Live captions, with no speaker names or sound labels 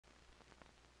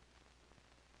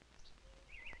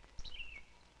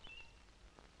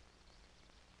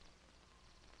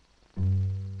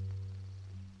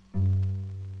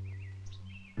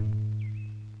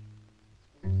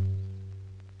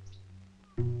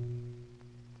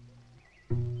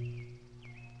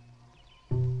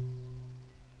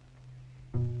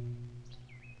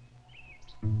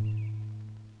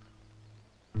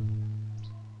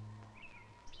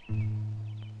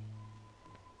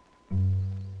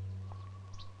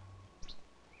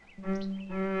In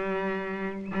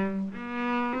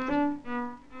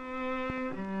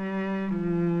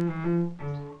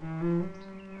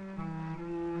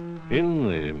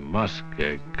the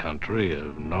muskeg country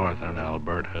of northern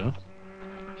Alberta,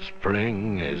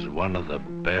 spring is one of the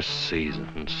best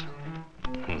seasons,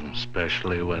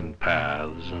 especially when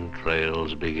paths and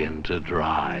trails begin to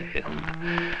dry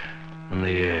and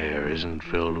the air isn't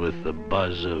filled with the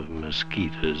buzz of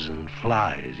mosquitoes and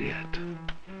flies yet.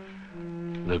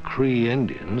 The Cree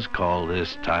Indians call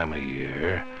this time of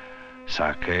year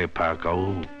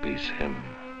Sakepakaupisim,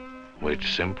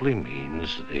 which simply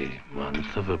means the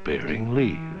month of appearing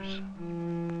leaves.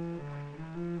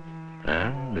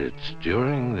 And it's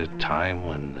during the time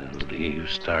when the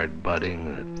leaves start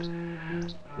budding that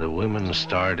the women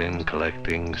start in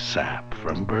collecting sap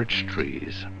from birch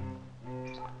trees.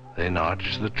 They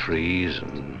notch the trees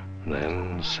and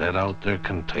then set out their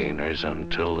containers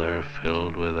until they're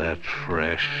filled with that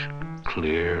fresh,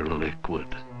 clear liquid.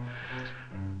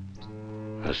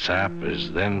 The sap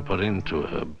is then put into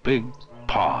a big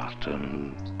pot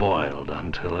and boiled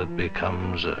until it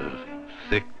becomes a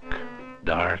thick,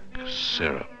 dark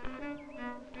syrup,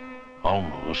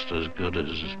 almost as good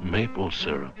as maple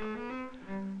syrup.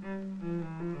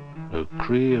 The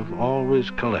Cree have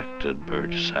always collected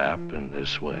birch sap in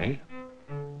this way.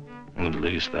 At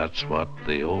least that's what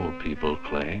the old people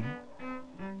claim.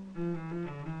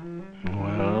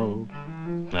 Well,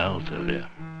 I'll tell you.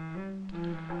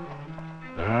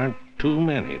 There aren't too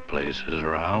many places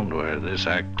around where this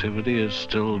activity is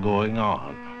still going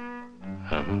on.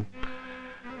 And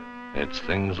it's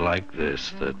things like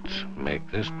this that make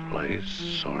this place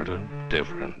sort of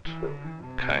different,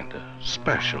 kind of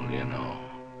special, you know.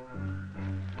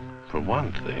 For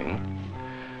one thing,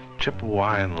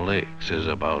 Chipewyan Lake is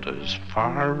about as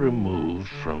far removed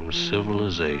from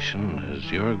civilization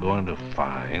as you're going to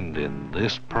find in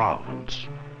this province.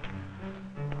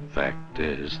 Fact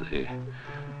is, the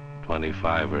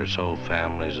 25 or so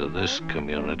families of this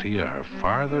community are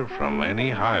farther from any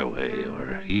highway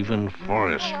or even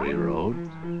forestry road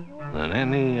than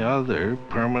any other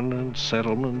permanent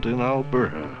settlement in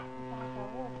Alberta.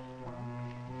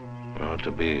 Well,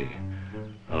 to be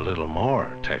a little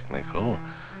more technical,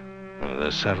 the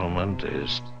settlement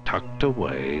is tucked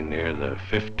away near the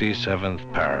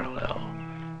 57th parallel,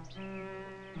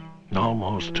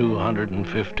 almost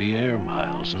 250 air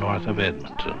miles north of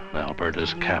Edmonton,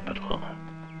 Alberta's capital.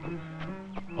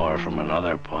 Or from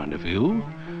another point of view,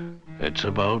 it's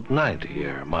about 90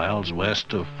 air miles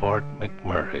west of Fort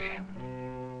McMurray.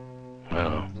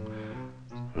 Well,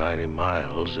 90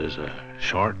 miles is a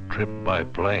short trip by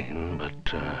plane,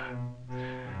 but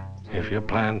if you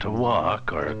plan to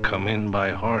walk or come in by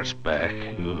horseback,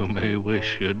 you may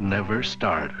wish you'd never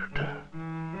started.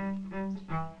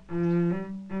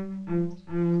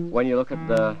 When you look at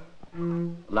the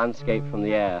landscape from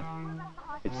the air,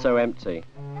 it's so empty.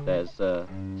 There's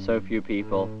so few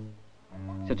people.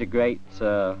 Such a great,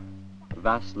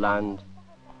 vast land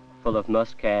full of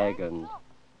muskeg and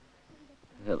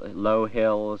low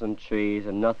hills and trees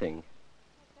and nothing.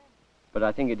 But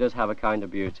I think it does have a kind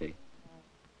of beauty.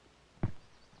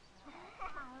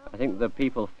 I think the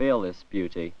people feel this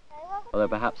beauty, although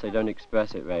perhaps they don't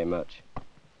express it very much.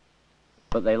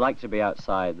 But they like to be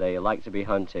outside, they like to be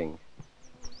hunting.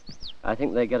 I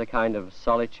think they get a kind of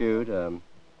solitude, a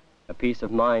peace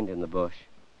of mind in the bush.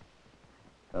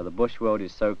 The bush world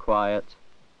is so quiet.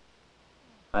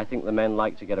 I think the men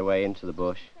like to get away into the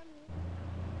bush.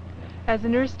 As a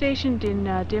nurse stationed in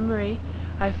Dimmery,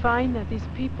 I find that these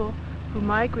people who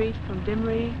migrate from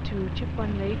Dimmery to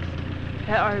Chipewyan Lakes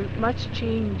are much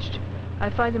changed. I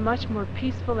find them much more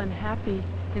peaceful and happy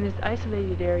in this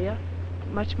isolated area,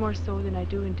 much more so than I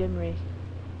do in Dimmery.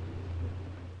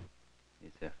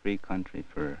 It's a free country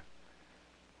for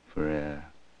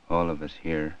all of us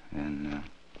here, and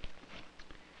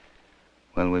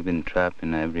well, we've been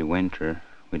trapping every winter.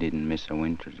 We didn't miss a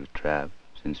winter to trap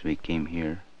since we came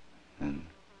here, and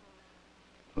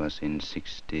it was in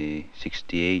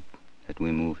 68 that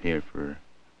we moved here for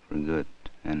good,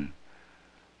 and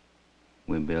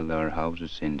we built our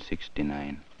houses in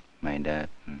 69, my dad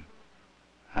and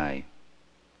I.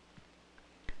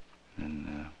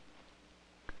 And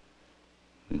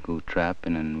we go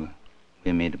trapping, and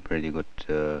we made a pretty good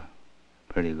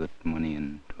money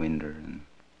in winter. And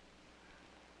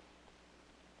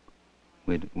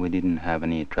we didn't have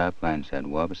any trap lines at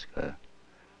Wabasca,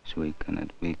 so we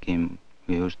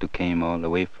used to came all the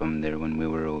way from there when we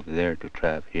were over there to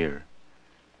trap here.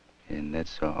 And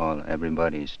that's all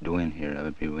everybody's doing here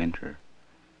every winter.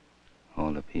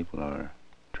 All the people are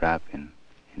trapping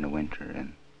in the winter,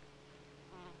 and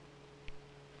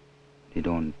they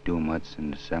don't do much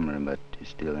in the summer, but they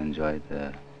still enjoy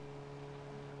the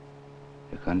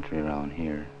country around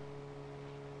here.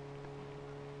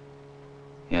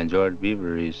 Yeah, George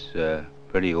Beaver is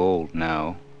pretty old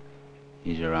now.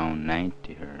 He's around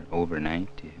 90 or over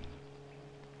 90.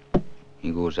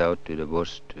 He goes out to the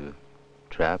bush to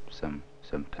trap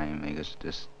sometime, I guess,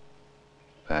 just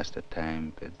pass the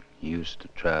time. But he used to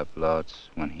trap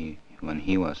lots when he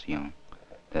was young.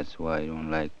 That's why I don't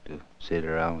like to sit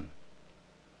around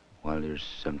while there's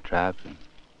some trapping,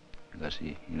 because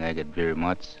he liked it very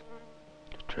much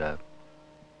to trap.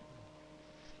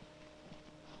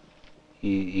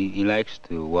 He likes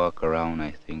to walk around,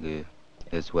 I think.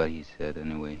 That's what he said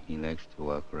anyway. He likes to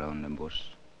walk around the bush.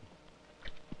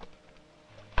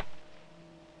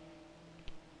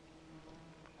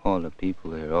 All the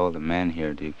people here, all the men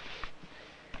here, they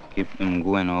keep them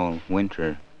going all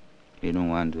winter. They don't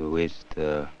want to waste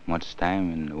much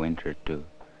time in the winter to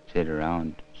sit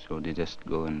around, so they just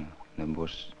go in the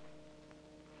bush.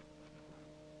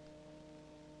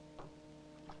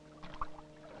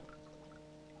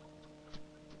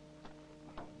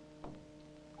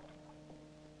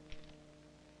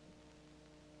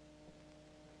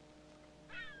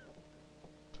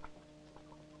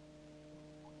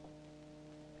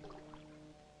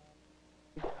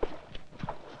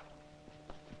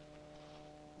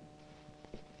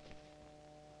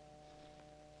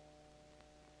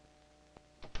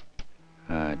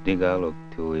 Digaluk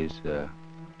too is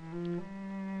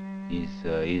he's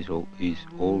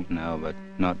old now, but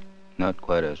not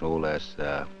quite as old as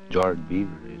George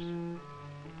Beaver is,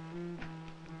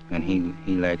 and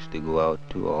he likes to go out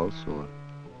too also,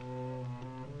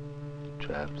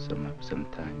 trap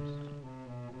sometimes.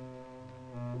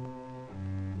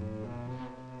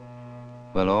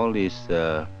 Well, all these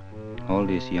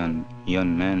young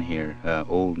men here,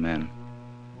 old men,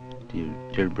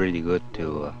 they're pretty good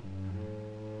to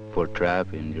for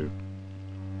trapping,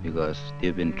 because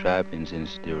they've been trapping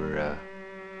since they were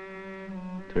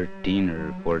 13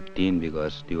 or 14,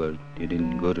 because they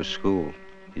didn't go to school.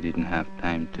 They didn't have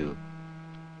time to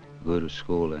go to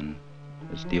school, and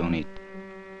that's the only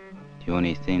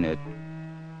thing that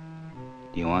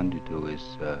they wanted to do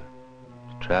is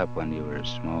trap when they were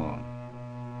small.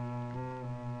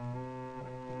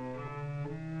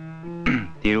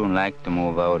 They don't like to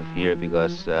move out of here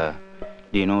because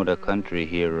they know the country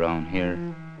here around here,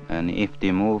 and if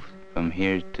they move from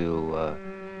here to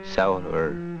south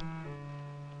of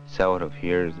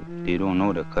here, they don't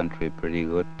know the country pretty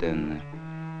good, and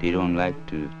they don't like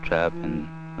to trap and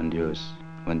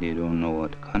when they don't know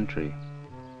the country.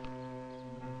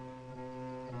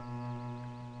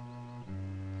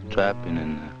 Trapping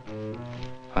and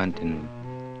hunting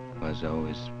was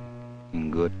always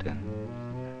good, and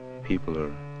people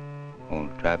are all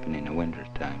trapping in the winter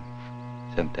time.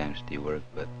 Sometimes they work,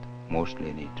 but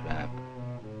mostly they trap.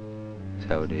 That's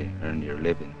how they earn their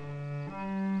living.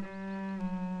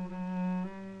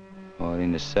 Well,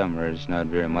 in the summer, it's not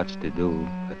very much to do,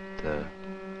 but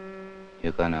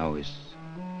you can always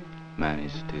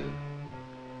manage to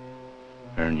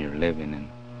earn your living, and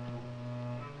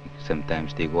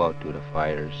sometimes they go out to the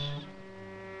fires.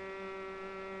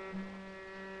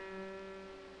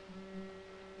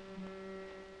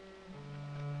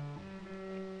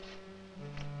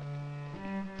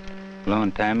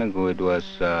 Long time ago, it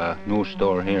was no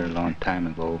store here. Long time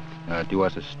ago, there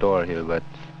was a store here, but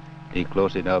they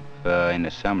closed it up in the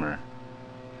summer,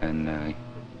 and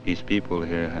these people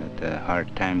here had a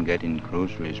hard time getting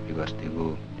groceries because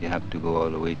they have to go all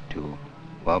the way to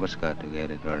Wabasca to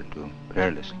get it, or to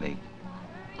Peerless Lake.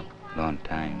 Long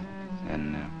time,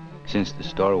 and since the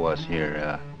store was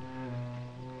here,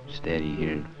 steady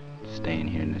here, staying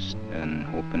here and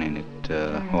opening it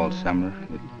all summer.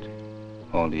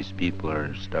 All these people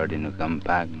are starting to come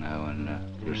back now, and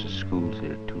there's schools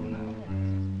here too now.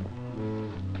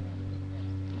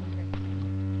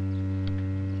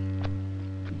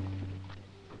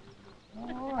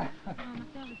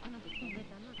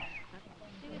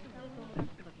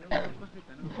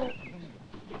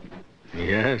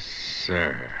 Yes,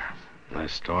 sir. The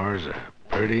store's a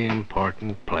pretty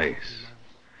important place.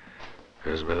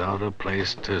 Because without a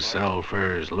place to sell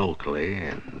furs locally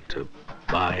and to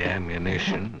buy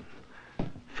ammunition,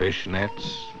 fish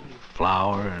nets,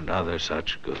 flour, and other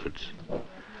such goods,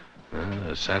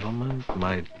 a settlement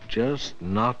might just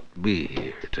not be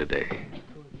here today.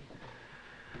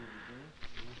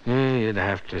 You'd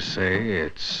have to say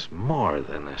it's more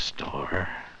than a store.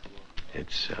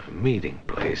 It's a meeting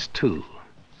place, too.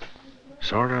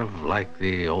 Sort of like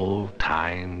the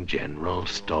old-time general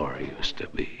store used to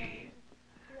be.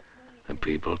 The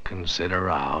people can sit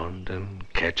around and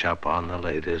catch up on the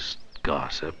latest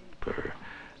gossip, or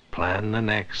plan the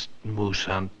next moose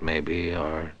hunt maybe,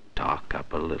 or talk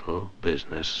up a little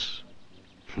business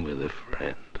with a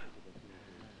friend.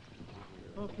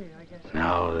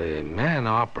 Now, the man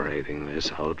operating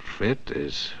this outfit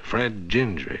is Fred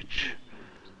Gingrich,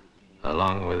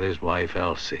 along with his wife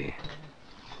Elsie.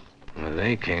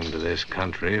 They came to this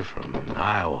country from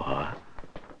Iowa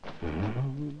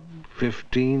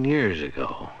 15 years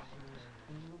ago.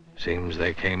 Seems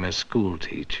they came as school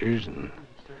teachers, and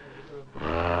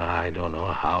I don't know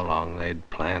how long they'd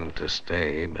planned to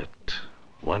stay, but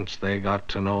once they got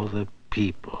to know the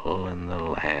people and the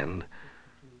land,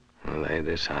 they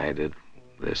decided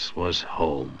this was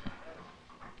home.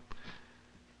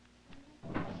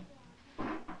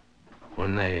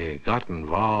 When they got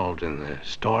involved in the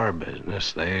store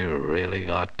business, they really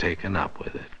got taken up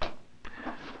with it.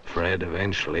 Fred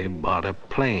eventually bought a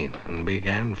plane and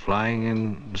began flying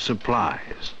in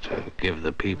supplies to give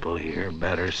the people here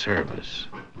better service.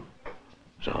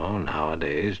 So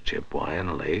nowadays,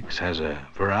 Chipewyan Lakes has a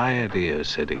variety of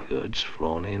city goods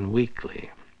flown in weekly.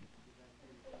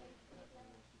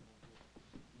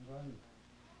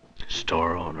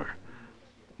 Store owner,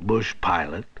 bush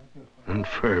pilot, and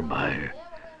fur buyer.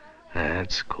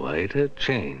 That's quite a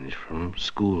change from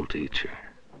school teacher.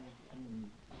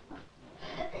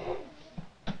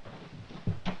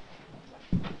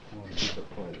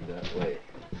 That way.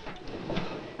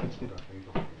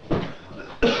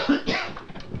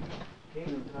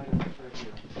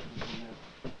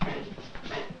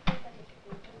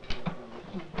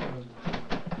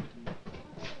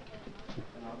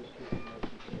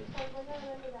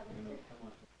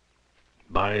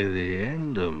 By the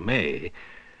end of May,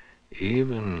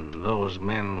 even those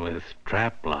men with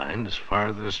trap lines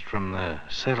farthest from the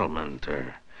settlement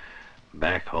are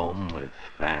back home with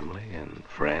family and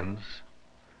friends.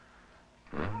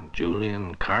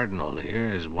 Julian Cardinal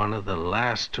here is one of the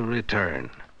last to return,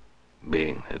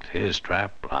 being that his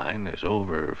trap line is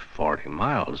over 40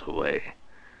 miles away.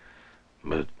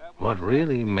 But what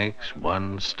really makes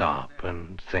one stop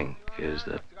and think is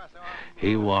that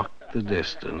he walked the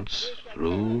distance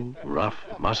through rough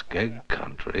muskeg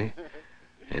country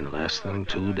in less than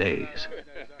 2 days,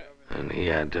 and he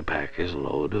had to pack his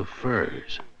load of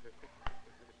furs.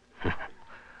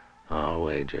 I'll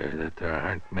wager that there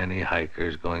aren't many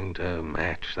hikers going to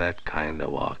match that kind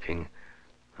of walking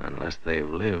unless they've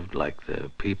lived like the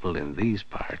people in these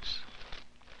parts.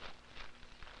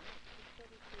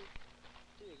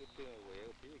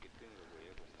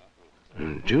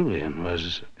 And Julian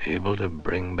was able to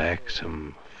bring back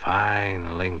some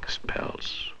fine lynx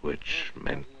pelts, which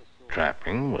meant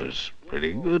trapping was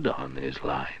pretty good on his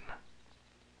line.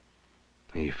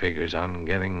 He figures on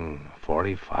getting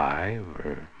 $45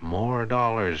 or more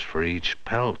for each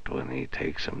pelt when he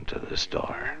takes them to the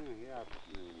store.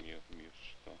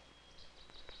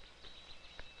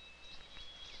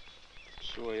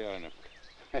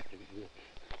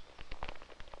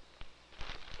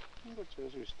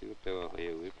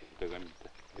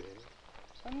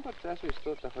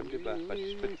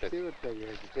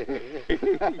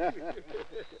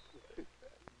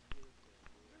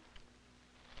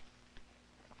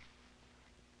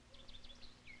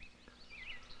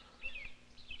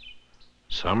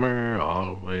 Summer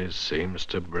always seems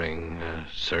to bring a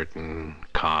certain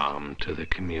calm to the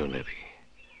community,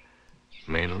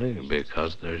 mainly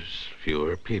because there's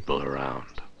fewer people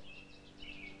around.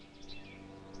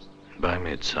 By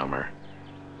midsummer,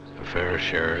 a fair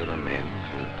share of the men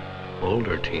and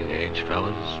older teenage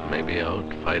fellas may be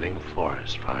out fighting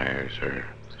forest fires or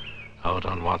out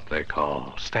on what they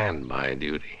call standby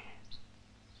duty.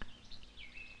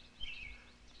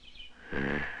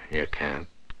 You can't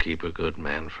keep a good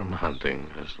man from hunting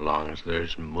as long as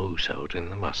there's moose out in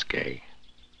the muskeg.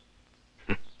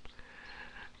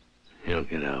 He'll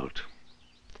get out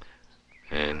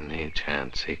any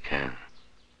chance he can.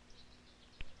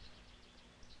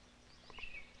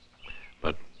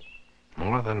 But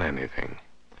more than anything,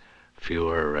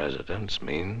 fewer residents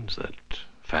means that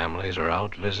families are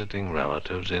out visiting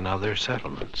relatives in other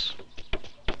settlements.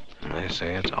 And they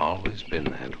say it's always been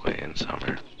that way in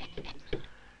summer.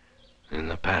 In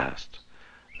the past,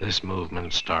 this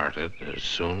movement started as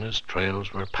soon as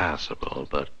trails were passable,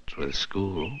 but with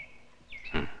school,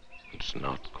 it's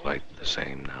not quite the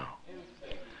same now.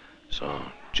 So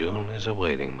June is a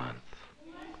waiting month,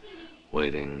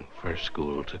 waiting for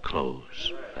school to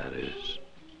close, that is.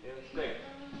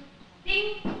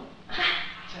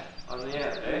 On the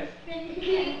end,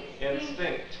 eh?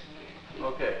 Instinct.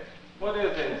 Okay. What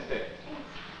is instinct?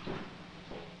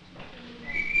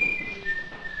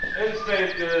 Instinct.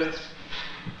 instinct is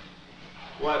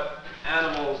what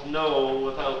animals know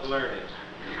without learning.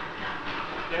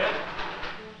 Okay?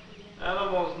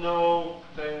 Animals know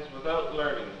things without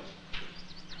learning them.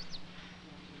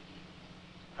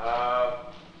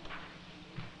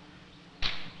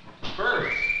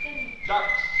 Birds,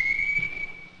 ducks.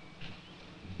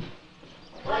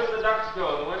 Where do the ducks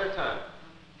go in the wintertime?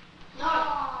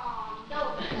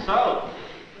 South.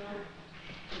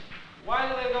 Why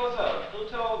do they go south? Who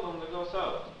told them to go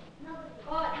south?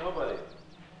 Nobody.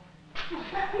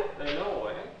 They know,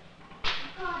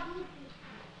 eh?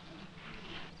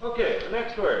 Okay, the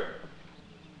next word.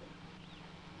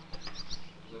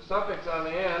 The suffix on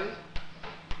the end.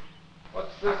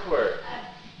 What's this word?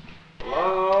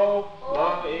 Long O,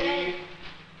 long E,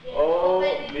 O,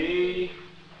 B,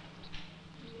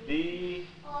 D,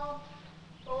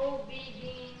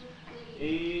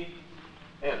 E,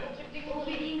 N.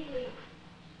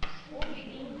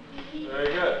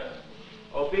 Very good.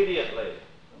 Obediently.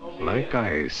 Like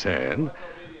I said,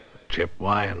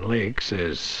 Chipewyan Lakes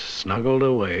is snuggled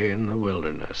away in the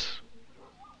wilderness.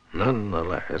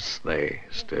 Nonetheless, they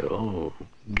still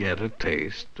get a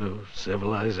taste of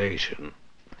civilization.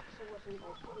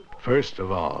 First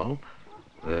of all,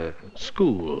 the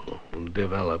school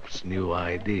develops new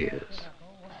ideas.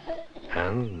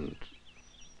 And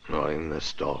in the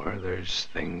store, there's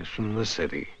things from the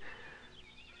city,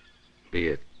 be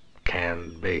it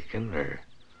canned bacon or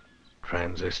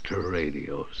transistor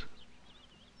radios.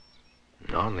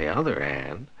 On the other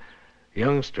hand,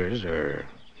 youngsters are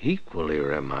equally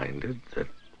reminded that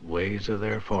ways of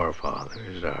their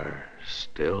forefathers are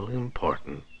still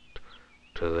important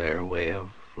to their way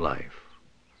of life.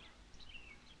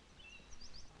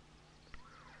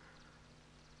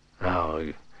 Now,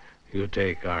 you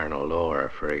take Arnold Orr,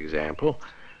 for example.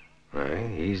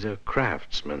 He's a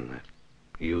craftsman that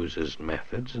uses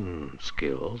methods and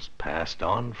skills passed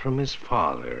on from his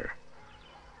father.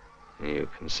 You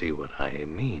can see what I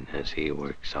mean as he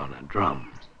works on a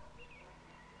drum.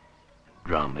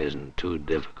 Drum isn't too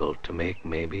difficult to make,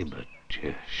 maybe, but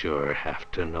you sure have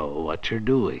to know what you're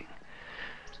doing.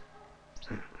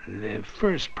 The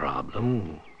first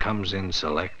problem comes in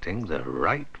selecting the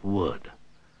right wood.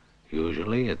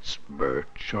 Usually it's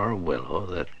birch or willow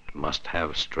that must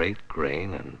have straight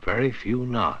grain and very few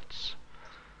knots.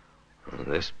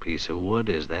 This piece of wood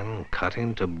is then cut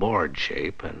into board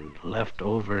shape and left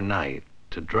overnight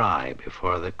to dry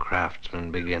before the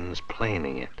craftsman begins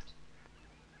planing it.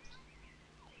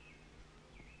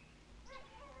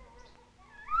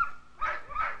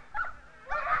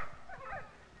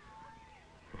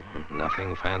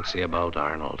 Nothing fancy about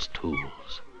Arnold's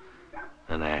tools.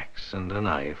 An axe and a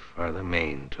knife are the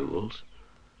main tools.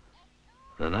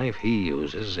 The knife he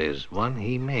uses is one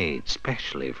he made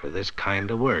specially for this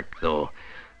kind of work, though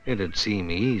it'd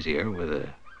seem easier with a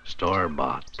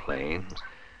store-bought plane.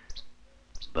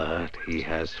 But he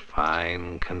has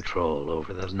fine control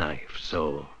over the knife,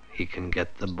 so he can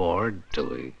get the board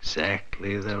to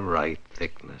exactly the right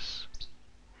thickness.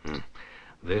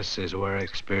 This is where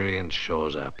experience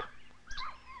shows up.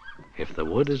 If the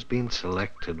wood has been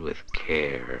selected with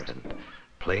care and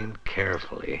planed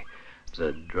carefully,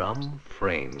 the drum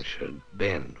frame should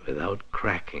bend without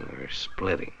cracking or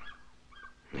splitting.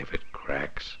 If it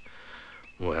cracks,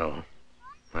 well,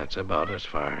 that's about as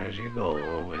far as you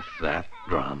go with that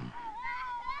drum.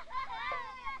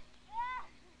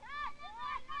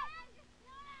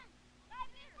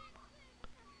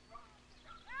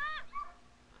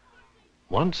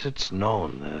 Once it's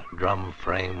known the drum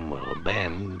frame will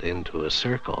bend into a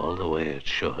circle the way it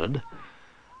should,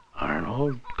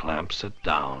 Arnold clamps it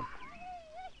down.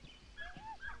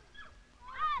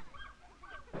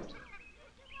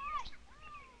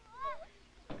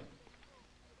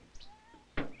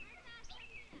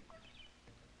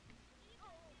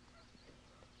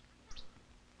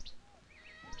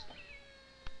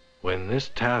 When this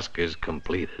task is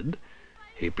completed,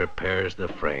 he prepares the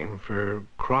frame for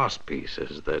cross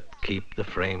pieces that keep the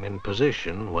frame in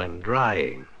position when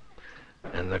drying,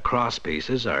 and the cross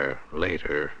pieces are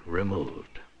later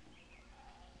removed.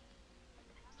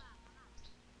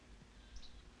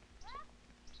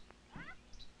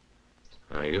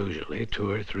 Now, usually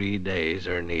 2 or 3 days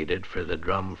are needed for the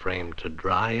drum frame to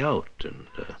dry out, and,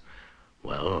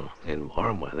 well, in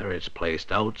warm weather it's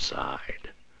placed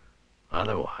outside.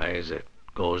 Otherwise, it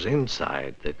goes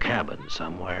inside the cabin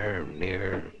somewhere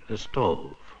near the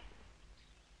stove.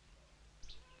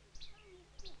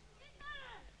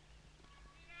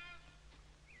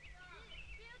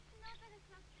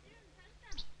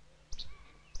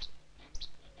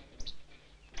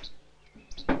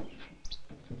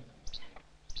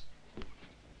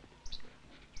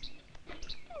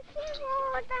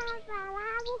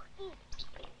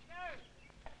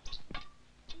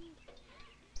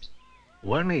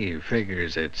 When he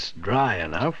figures it's dry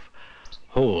enough,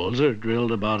 holes are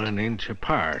drilled about an inch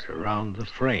apart around the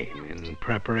frame in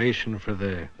preparation for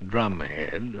the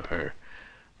drumhead or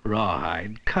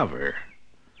rawhide cover.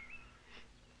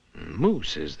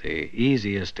 Moose is the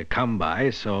easiest to come by,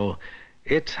 so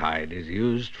its hide is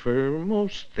used for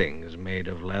most things made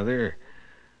of leather.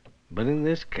 But in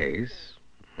this case,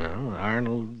 well,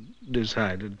 Arnold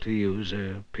decided to use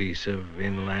a piece of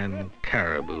inland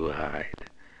caribou hide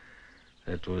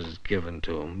that was given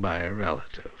to him by a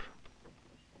relative.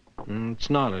 It's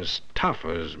not as tough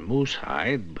as moose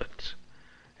hide, but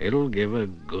it'll give a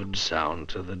good sound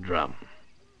to the drum.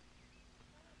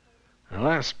 The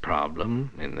last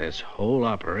problem in this whole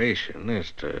operation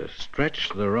is to stretch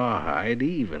the rawhide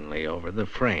evenly over the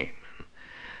frame,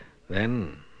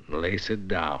 then lace it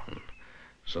down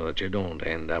so that you don't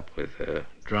end up with a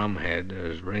drumhead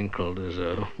as wrinkled as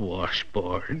a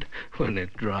washboard when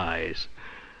it dries.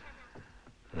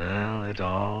 Well, it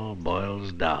all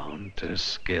boils down to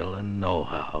skill and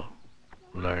know-how,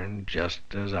 learned just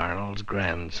as Arnold's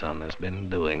grandson has been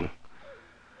doing.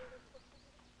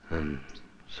 And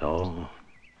so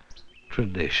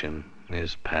tradition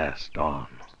is passed on.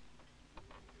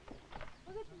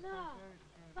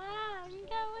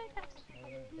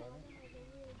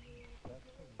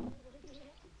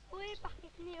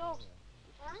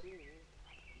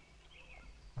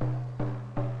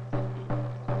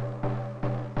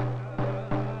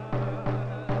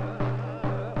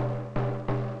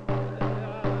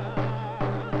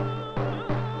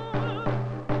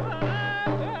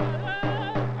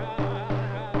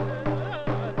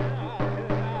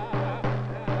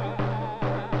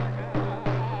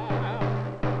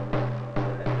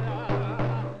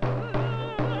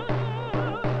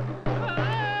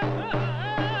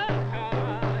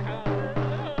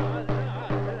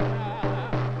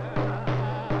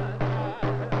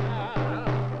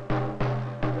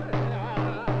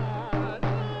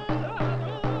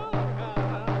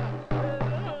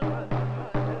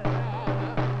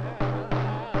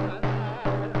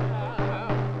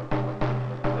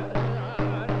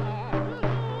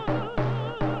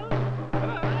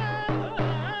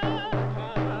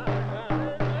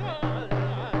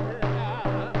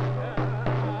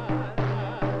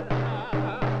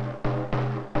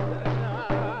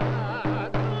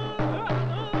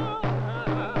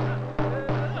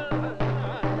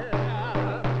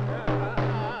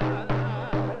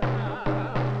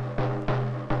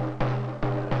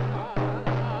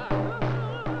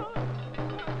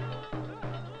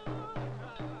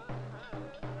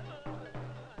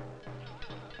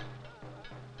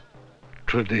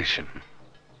 Tradition.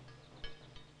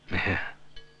 Yeah.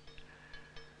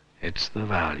 It's the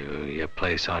value you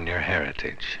place on your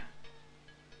heritage.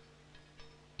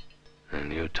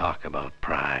 And you talk about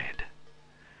pride.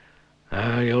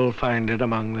 You'll find it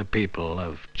among the people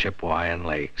of Chipewyan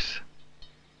Lakes.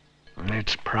 And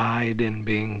it's pride in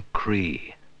being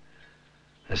Cree.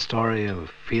 A story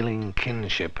of feeling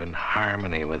kinship and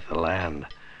harmony with the land.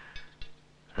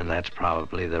 And that's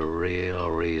probably the real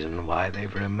reason why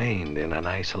they've remained in an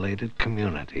isolated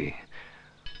community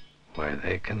where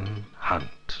they can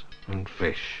hunt and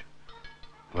fish,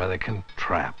 where they can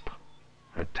trap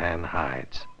or tan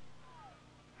hides.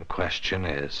 The question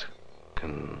is,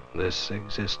 can this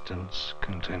existence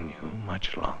continue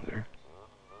much longer?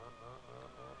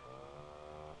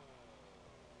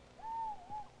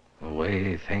 The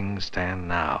way things stand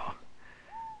now,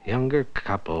 younger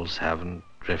couples haven't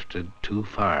drifted too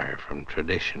far from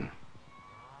tradition.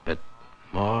 But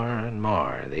more and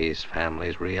more, these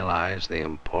families realize the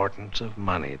importance of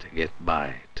money to get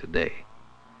by today.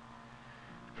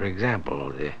 For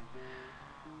example,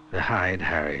 the hide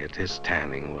Harriet is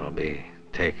tanning will be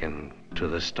taken to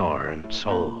the store and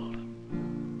sold.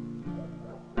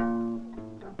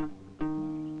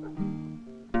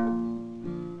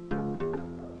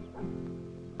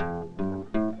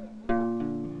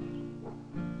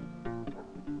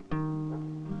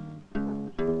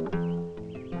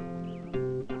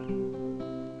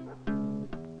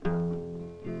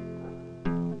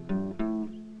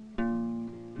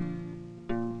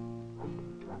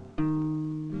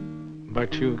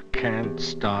 But you can't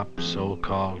stop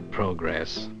so-called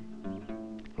progress.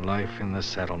 Life in the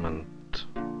settlement,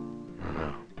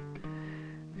 no.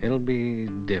 It'll be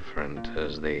different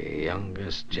as the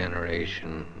youngest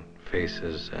generation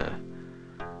faces a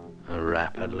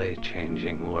rapidly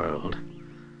changing world.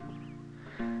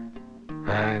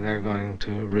 They're going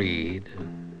to read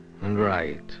and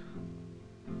write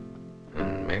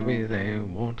and maybe they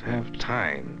won't have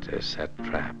time to set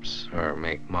traps or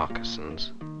make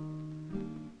moccasins.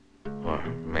 Or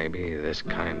maybe this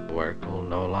kind of work will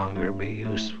no longer be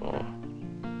useful.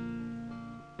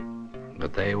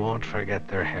 But they won't forget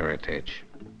their heritage.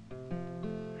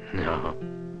 No.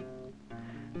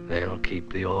 They'll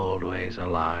keep the old ways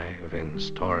alive in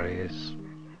stories,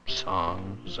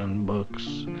 songs, and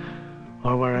books,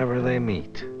 or wherever they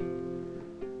meet.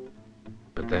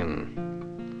 But then,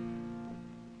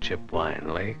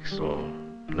 Chipewyan Lakes will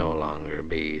no longer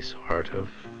be sort of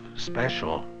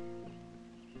special,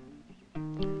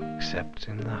 except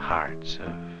in the hearts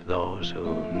of those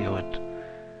who knew it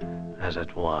as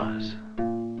it was.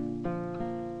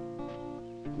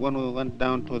 When we went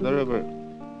down to the river,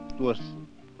 it was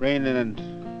raining and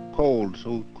cold, so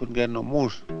we couldn't get no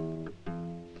moose.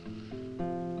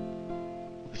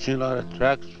 We seen a lot of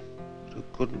tracks, so we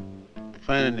couldn't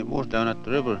find any moose down at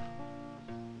the river.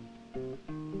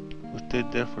 We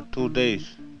stayed there for 2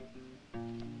 days.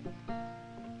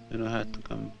 Then we had to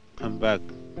come back.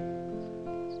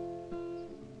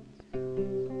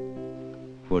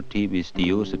 For TVs, to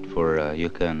use it for, you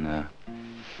can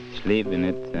sleep in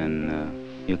it, and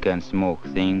you can smoke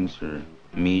things or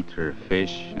meat or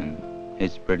fish, and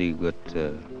it's pretty good.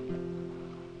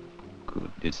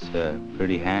 It's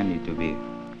pretty handy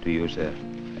to use a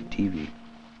TV.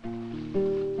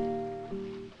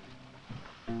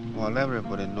 Well,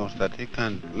 everybody knows that he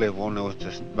can't live only with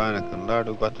just bannock and lard.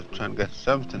 We've got to try and get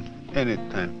something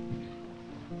anytime.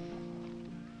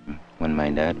 When my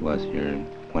dad was here,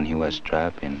 when he was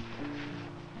trapping,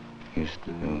 he used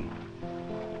to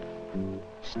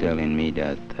telling me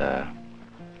that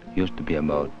used to be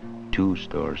about 2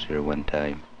 stores here one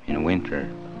time in winter,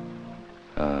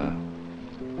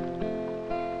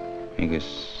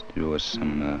 because there was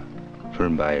some fur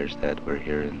buyers that were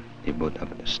here and they put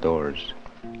up the stores.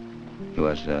 There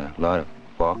was a lot of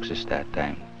foxes that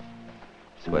time.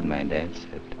 That's what my dad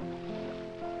said.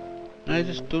 I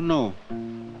just don't know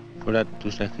for that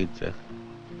 2 seconds.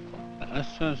 As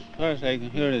far as I can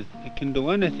hear it, he can do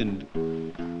anything.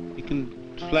 He can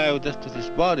fly just with his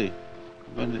body,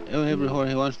 everywhere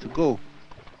he wants to go.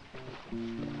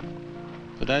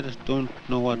 But I just don't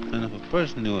know what kind of a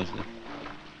person he was.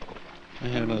 I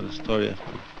heard a lot of stories,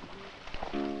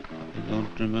 but I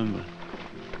don't remember.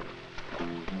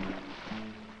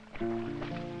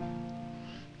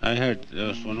 I heard there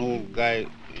was one old guy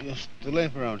who used to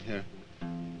live around here.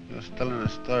 He was telling a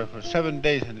story for 7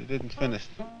 days and he didn't finish.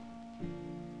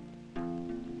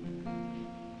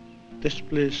 This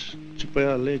place,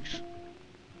 Chipewyan Lakes,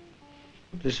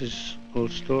 this is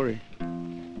old story.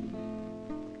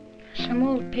 Some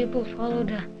old people follow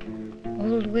the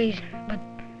old ways, but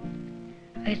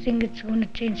I think it's going to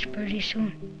change pretty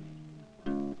soon.